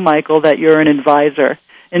 And I know, Michael, that you're an advisor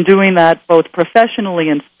in doing that both professionally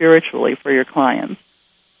and spiritually for your clients.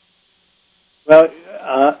 Well,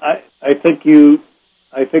 I think you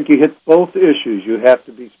hit both issues. You have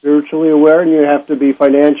to be spiritually aware and you have to be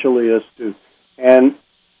financially astute. And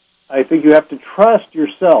I think you have to trust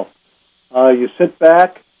yourself. You sit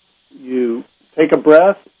back, you take a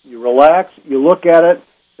breath, you relax, you look at it.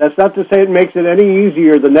 That's not to say it makes it any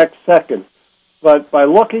easier the next second, but by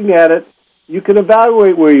looking at it, you can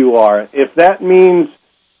evaluate where you are. If that means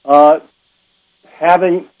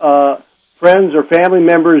having friends or family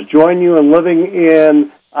members join you and living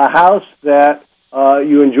in a house that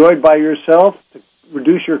you enjoyed by yourself to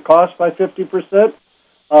reduce your cost by 50%,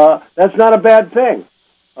 that's not a bad thing.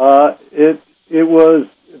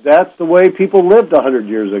 That's the way people lived 100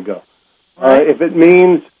 years ago. Right. If it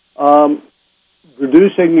means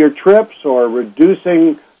reducing your trips or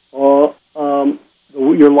reducing your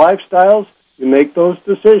lifestyles, you make those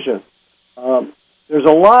decisions. There's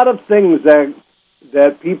a lot of things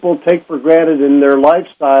that people take for granted in their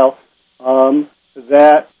lifestyle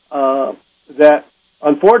that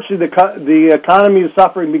unfortunately the economy is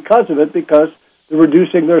suffering because of it, because they're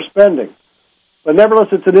reducing their spending. But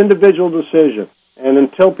nevertheless, it's an individual decision. And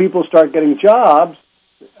until people start getting jobs,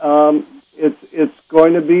 it's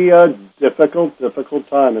going to be a difficult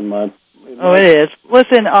time in my Oh, it is.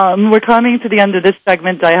 Listen, we're coming to the end of this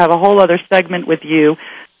segment. I have a whole other segment with you.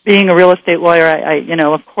 Being a real estate lawyer,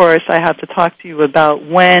 of course, I have to talk to you about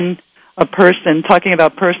when a person, talking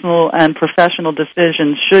about personal and professional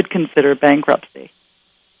decisions, should consider bankruptcy.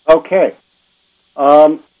 Okay.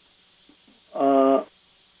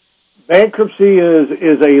 Bankruptcy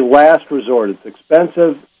is a last resort. It's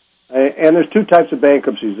expensive. And there's two types of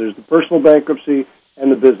bankruptcies. There's the personal bankruptcy and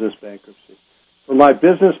the business bankruptcy. For my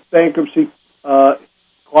business bankruptcy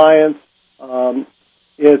clients,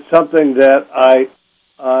 it's something that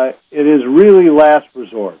it is really last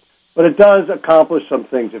resort. But it does accomplish some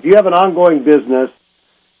things. If you have an ongoing business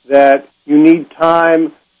that you need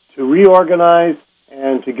time to reorganize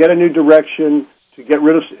and to get a new direction, to get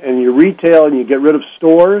rid of, and you retail and you get rid of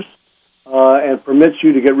stores, and permits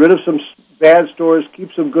you to get rid of some bad stores,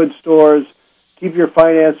 keep some good stores, keep your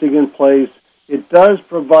financing in place, it does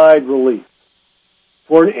provide relief.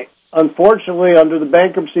 Unfortunately, under the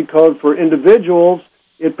bankruptcy code for individuals,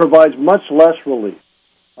 it provides much less relief.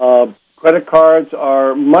 Credit cards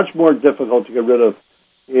are much more difficult to get rid of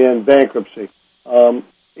in bankruptcy.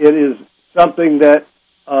 It is something that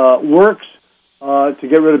works to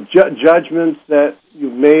get rid of judgments that you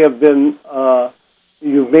may have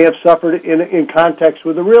suffered in context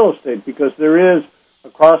with the real estate, because there is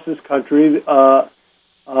across this country a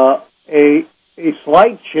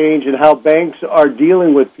slight change in how banks are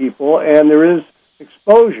dealing with people, and there is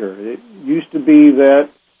exposure. It used to be that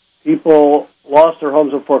people lost their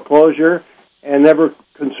homes in foreclosure and never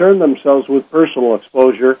concerned themselves with personal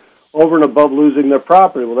exposure over and above losing their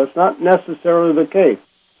property. Well, that's not necessarily the case.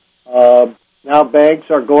 Now banks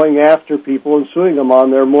are going after people and suing them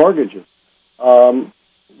on their mortgages.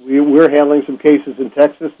 We're handling some cases in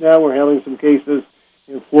Texas now, we're handling some cases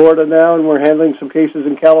in Florida now, and we're handling some cases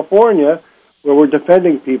in California where we're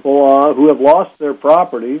defending people who have lost their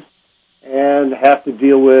properties and have to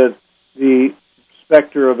deal with the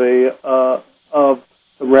specter of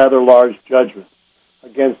some rather large judgments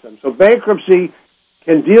against them. So bankruptcy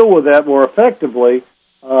can deal with that more effectively,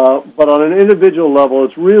 but on an individual level,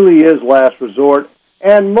 it really is last resort,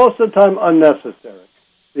 and most of the time unnecessary,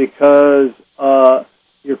 because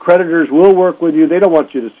your creditors will work with you. They don't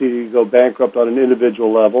want you to see you go bankrupt on an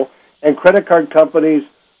individual level, and credit card companies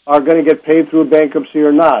are going to get paid through a bankruptcy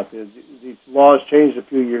or not. These laws changed a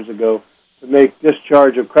few years ago to make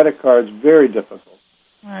discharge of credit cards very difficult.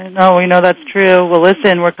 I know, we know that's true. Well,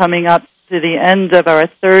 listen, we're coming up to the end of our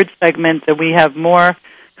third segment, and we have more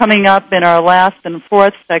coming up in our last and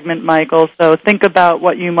fourth segment, Michael. So think about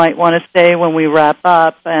what you might want to say when we wrap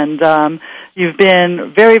up. And you've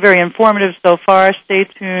been very, very informative so far. Stay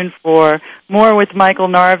tuned for more with Michael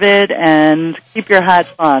Narvid, and keep your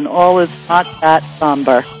hats on. All is not that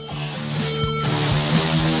somber.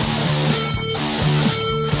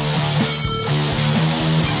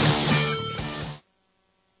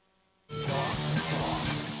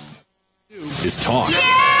 Is talk.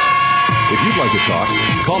 If you'd like to talk,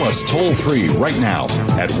 call us toll-free right now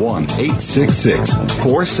at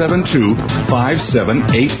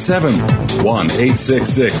 1-866-472-5787.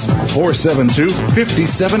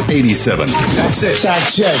 1-866-472-5787. That's it.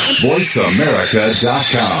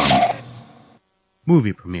 VoiceAmerica.com.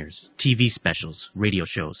 Movie premieres, TV specials, radio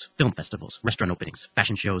shows, film festivals, restaurant openings,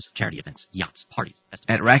 fashion shows, charity events, yachts, parties,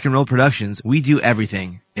 festivals. At Rack and Roll Productions, we do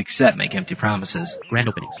everything except make empty promises. Grand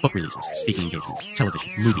openings, book releases, speaking engagements,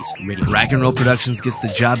 television, movies, radio. Rack and Roll Productions gets the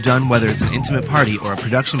job done whether it's an intimate party or a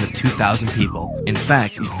production with 2,000 people. In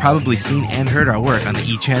fact, you've probably seen and heard our work on the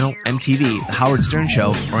E! Channel, MTV, The Howard Stern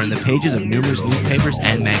Show, or in the pages of numerous newspapers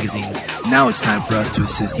and magazines. Now it's time for us to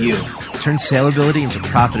assist you. Turn saleability into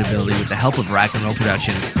profitability with the help of Rack and Roll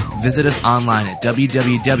Productions. Visit us online at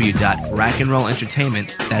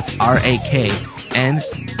www.rackandrollentertainment, that's RAKNROLL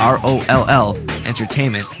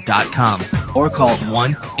entertainment.com, or call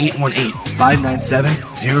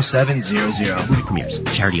 1-818-597-0700. Movie premieres,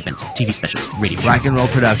 charity events, TV specials, radio. Rack and Roll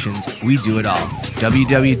Productions, we do it all.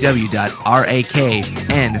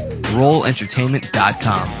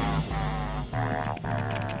 www.raknrollentertainment.com.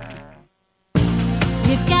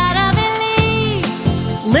 You've gotta believe.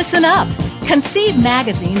 Listen up. Conceive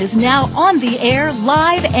Magazine is now on the air,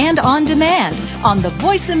 live and on demand on the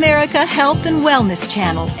Voice America Health and Wellness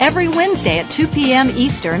Channel every Wednesday at 2 p.m.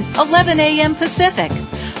 Eastern, 11 a.m. Pacific.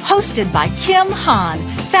 Hosted by Kim Hahn,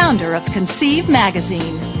 founder of Conceive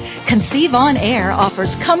Magazine. Conceive On Air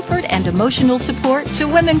offers comfort and emotional support to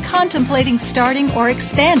women contemplating starting or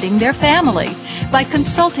expanding their family by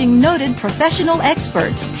consulting noted professional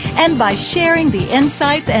experts and by sharing the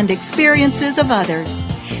insights and experiences of others.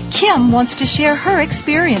 Kim wants to share her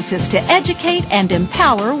experiences to educate and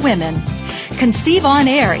empower women. Conceive On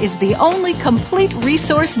Air is the only complete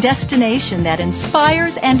resource destination that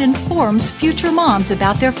inspires and informs future moms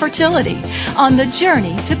about their fertility on the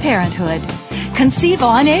journey to parenthood. Conceive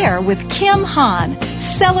On Air with Kim Hahn,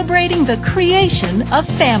 celebrating the creation of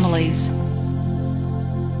families.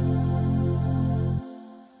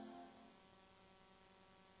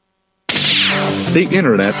 the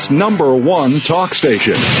Internet's #1 talk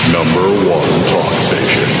station. #1 talk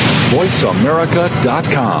station.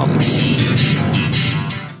 VoiceAmerica.com.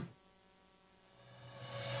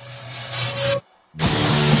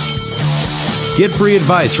 Get free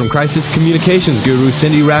advice from crisis communications guru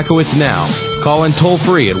Cindy Rakowitz now. Call in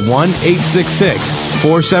toll-free at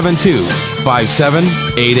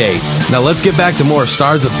 1-866-472-5788. Now let's get back to more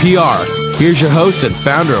Stars of PR. Here's your host and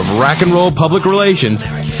founder of Rack and Roll Public Relations,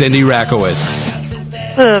 Cindy Rakowitz.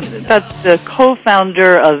 That's the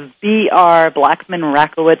co-founder of BR, Blackman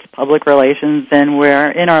Rakowitz Public Relations, and we're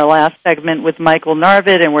in our last segment with Michael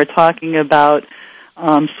Narvid, and we're talking about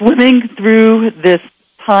swimming through this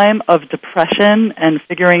time of depression and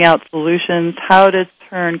figuring out solutions, how to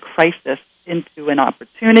turn crisis into an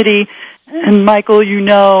opportunity. And Michael, you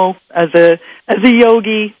know, as a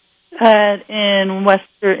yogi, that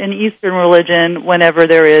in Eastern religion, whenever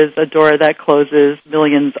there is a door that closes,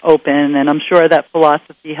 millions open, and I'm sure that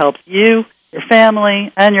philosophy helps you, your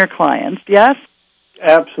family, and your clients. Yes?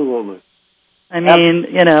 Absolutely. I mean,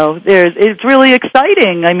 you know, it's really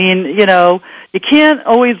exciting. I mean, you know, you can't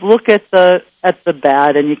always look at the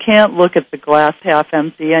bad, and you can't look at the glass half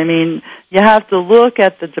empty. I mean, you have to look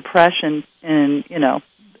at the depression, and you know,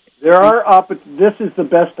 this is the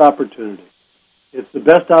best opportunity. It's the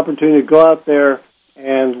best opportunity to go out there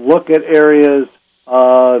and look at areas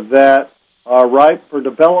that are ripe for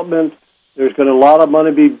development. There's going to a lot of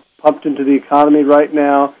money be pumped into the economy right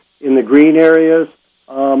now in the green areas.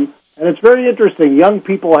 And it's very interesting. Young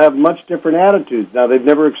people have much different attitudes. Now, they've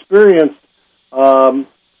never experienced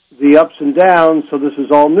the ups and downs, so this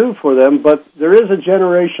is all new for them, but there is a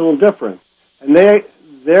generational difference. And they're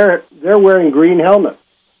wearing green helmets.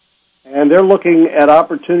 And they're looking at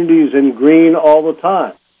opportunities in green all the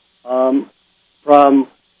time, from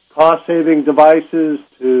cost-saving devices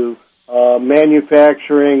to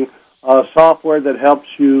manufacturing software that helps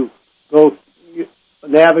you go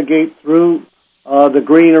navigate through the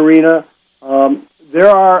green arena.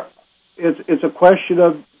 It's a question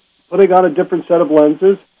of putting on a different set of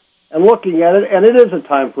lenses and looking at it, and it is a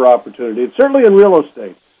time for opportunity. It's certainly in real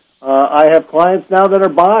estate. I have clients now that are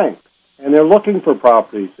buying. And they're looking for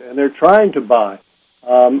properties, and they're trying to buy,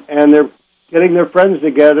 and they're getting their friends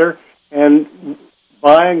together and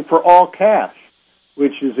buying for all cash,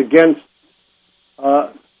 which is against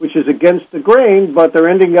the grain. But they're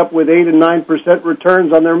ending up with 8 and 9%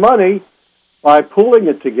 returns on their money by pooling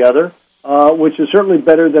it together, which is certainly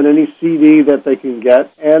better than any CD that they can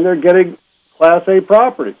get. And they're getting Class A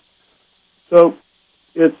properties. So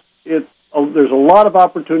there's a lot of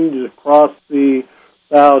opportunities across the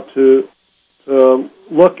to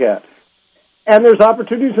look at. And there's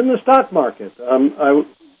opportunities in the stock market.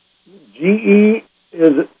 GE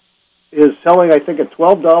is selling, I think, at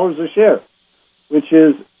 $12 a share, which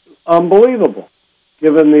is unbelievable,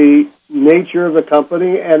 given the nature of the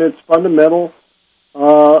company and its fundamental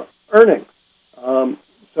earnings.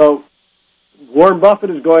 So Warren Buffett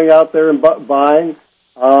is going out there and buying.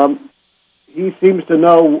 He seems to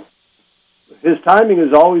know his timing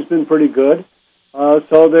has always been pretty good.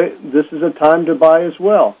 So this is a time to buy as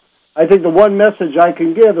well. I think the one message I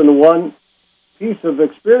can give and the one piece of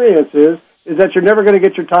experience is that you're never going to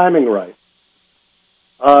get your timing right.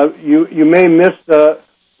 You may miss the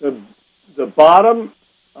bottom,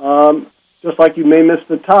 just like you may miss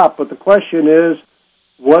the top. But the question is,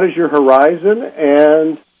 what is your horizon,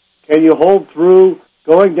 and can you hold through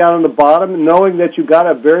going down on the bottom, knowing that you got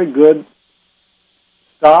a very good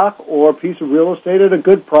stock or a piece of real estate at a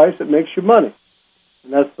good price that makes you money?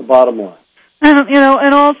 And that's the bottom line.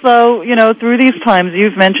 And also, through these times,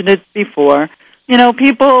 you've mentioned it before,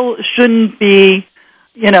 people shouldn't be,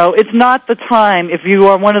 it's not the time, if you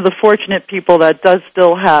are one of the fortunate people that does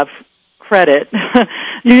still have credit,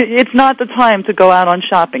 it's not the time to go out on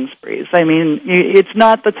shopping sprees. I mean, it's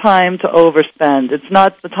not the time to overspend. It's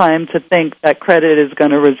not the time to think that credit is going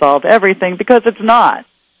to resolve everything, because it's not.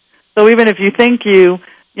 So even if you think you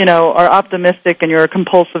are optimistic and you're a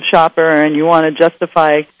compulsive shopper and you want to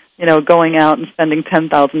justify, going out and spending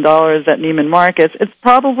 $10,000 at Neiman Marcus, it's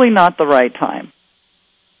probably not the right time.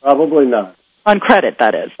 Probably not. On credit,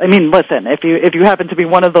 that is. I mean, listen, if you happen to be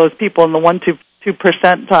one of those people in the 1-2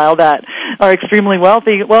 percentile that are extremely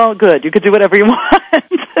wealthy, well, good. You could do whatever you want.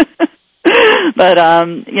 But,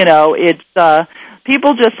 it's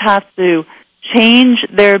people just have to change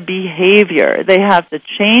their behavior. They have to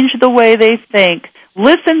change the way they think.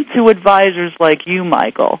 Listen to advisors like you,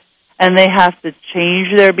 Michael, and they have to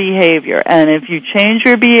change their behavior. And if you change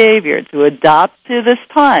your behavior to adapt to this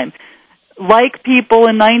time, like people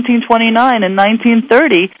in 1929 and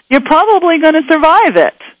 1930, you're probably going to survive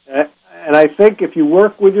it. And I think if you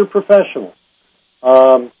work with your professionals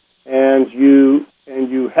and you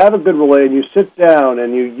have a good relay, and you sit down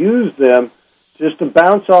and you use them just to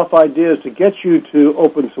bounce off ideas to get you to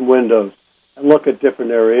open some windows and look at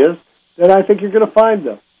different areas, then I think you're going to find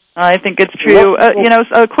them. I think it's true.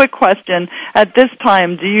 A quick question. At this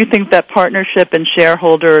time, do you think that partnership and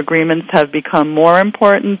shareholder agreements have become more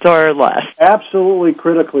important or less? Absolutely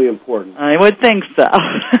critically important. I would think so.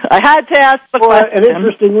 I had to ask the question. An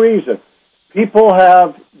interesting reason. People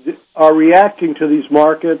are reacting to these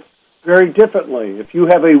markets very differently. If you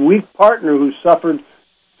have a weak partner who suffered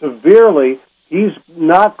severely, he's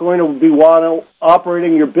not going to be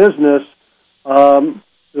operating your business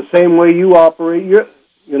the same way you operate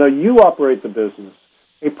you operate the business.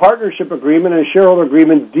 A partnership agreement and a shareholder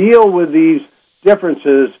agreement deal with these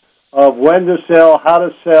differences of when to sell, how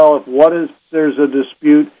to sell, if there's a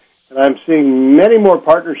dispute. And I'm seeing many more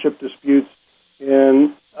partnership disputes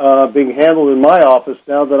being handled in my office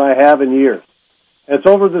now than I have in years. And it's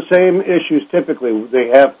over the same issues typically.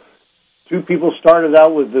 They have two people started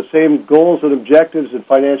out with the same goals and objectives and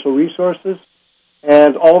financial resources,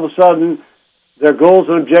 and all of a sudden their goals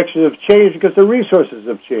and objectives have changed because their resources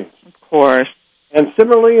have changed. Of course. And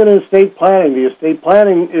similarly in estate planning, the estate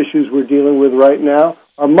planning issues we're dealing with right now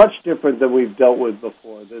are much different than we've dealt with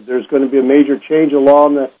before. There's going to be a major change of law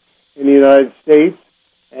in the United States,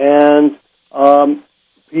 and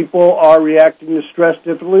people are reacting to stress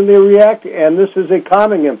differently. And this is a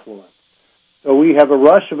calming influence. So we have a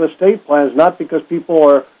rush of estate plans, not because people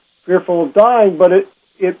are fearful of dying, but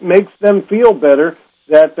it makes them feel better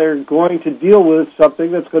that they're going to deal with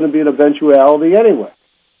something that's going to be an eventuality anyway.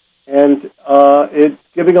 And it's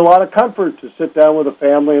giving a lot of comfort to sit down with a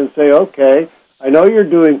family and say, okay, I know you're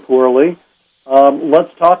doing poorly.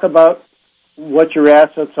 Let's talk about what your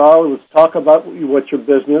assets are. Let's talk about what your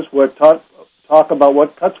business, talk about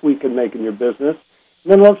what cuts we can make in your business.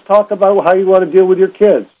 And then let's talk about how you want to deal with your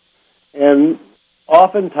kids. And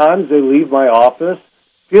oftentimes they leave my office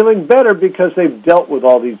feeling better because they've dealt with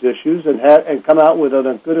all these issues and come out with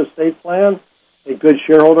a good estate plan, a good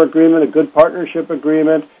shareholder agreement, a good partnership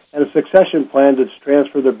agreement, and a succession plan to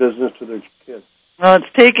transfer their business to their kids. Well, it's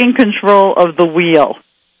taking control of the wheel.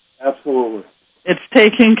 Absolutely. It's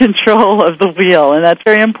taking control of the wheel, and that's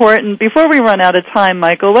very important. Before we run out of time,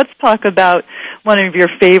 Michael, let's talk about one of your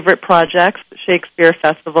favorite projects, Shakespeare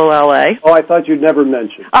Festival LA. Oh, I thought you'd never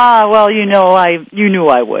mention. Well, you knew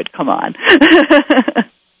I would. Come on.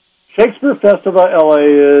 Shakespeare Festival LA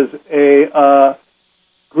is a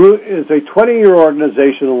 20-year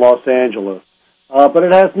organization in Los Angeles, but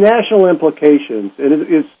it has national implications.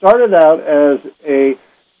 It started out as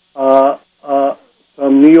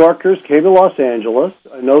some New Yorkers came to Los Angeles.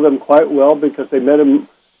 I know them quite well because they met him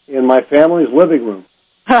in my family's living room,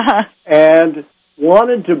 and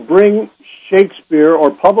wanted to bring Shakespeare or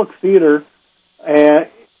public theater to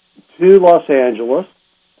Los Angeles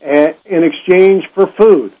in exchange for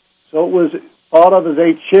food. So it was thought of as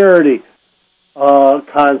a charity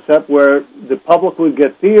concept where the public would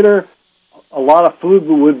get theater, a lot of food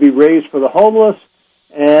would be raised for the homeless,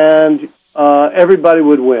 and everybody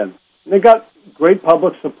would win. And they got great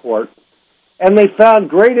public support, and they found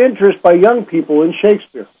great interest by young people in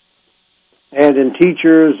Shakespeare and in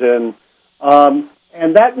teachers, and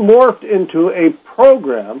that morphed into a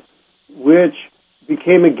program which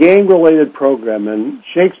became a gang-related program. And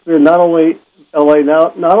Shakespeare not only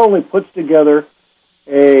puts together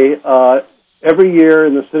every year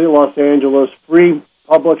in the city of Los Angeles free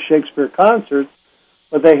public Shakespeare concerts,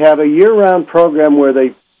 but they have a year-round program where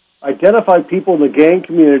they identify people in the gang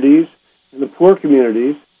communities, in the poor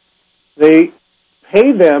communities. They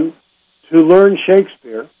pay them to learn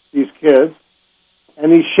Shakespeare, these kids,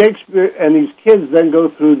 and these kids then go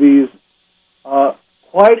through these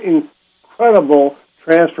quite incredible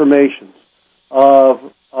transformations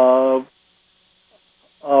of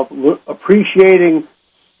appreciating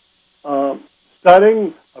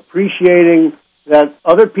studying, appreciating that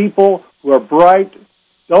other people who are bright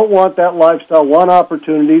don't want that lifestyle, want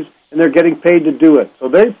opportunities, and they're getting paid to do it. So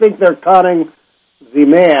they think they're conning the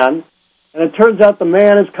man, and it turns out the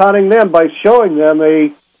man is conning them by showing them a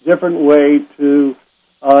different way to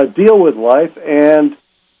deal with life, and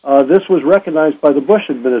this was recognized by the Bush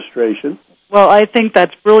administration. Well, I think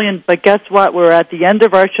that's brilliant, but guess what? We're at the end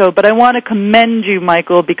of our show, but I want to commend you,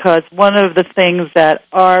 Michael, because one of the things that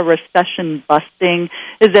are recession-busting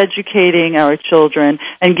is educating our children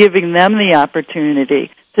and giving them the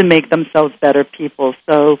opportunity to make themselves better people.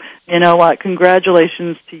 So, you know what?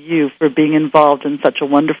 Congratulations to you for being involved in such a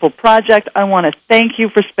wonderful project. I want to thank you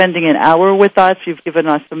for spending an hour with us. You've given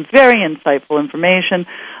us some very insightful information.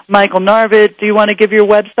 Michael Narvid, do you want to give your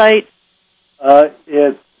website?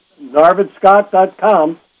 It's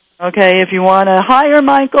narvidscott.com. Okay, if you want to hire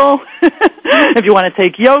Michael, if you want to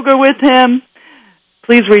take yoga with him,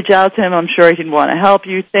 please reach out to him. I'm sure he'd want to help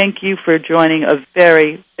you. Thank you for joining a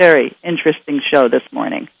very, very interesting show this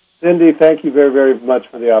morning. Cindy, thank you very, very much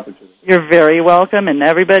for the opportunity. You're very welcome, and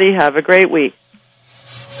everybody have a great week.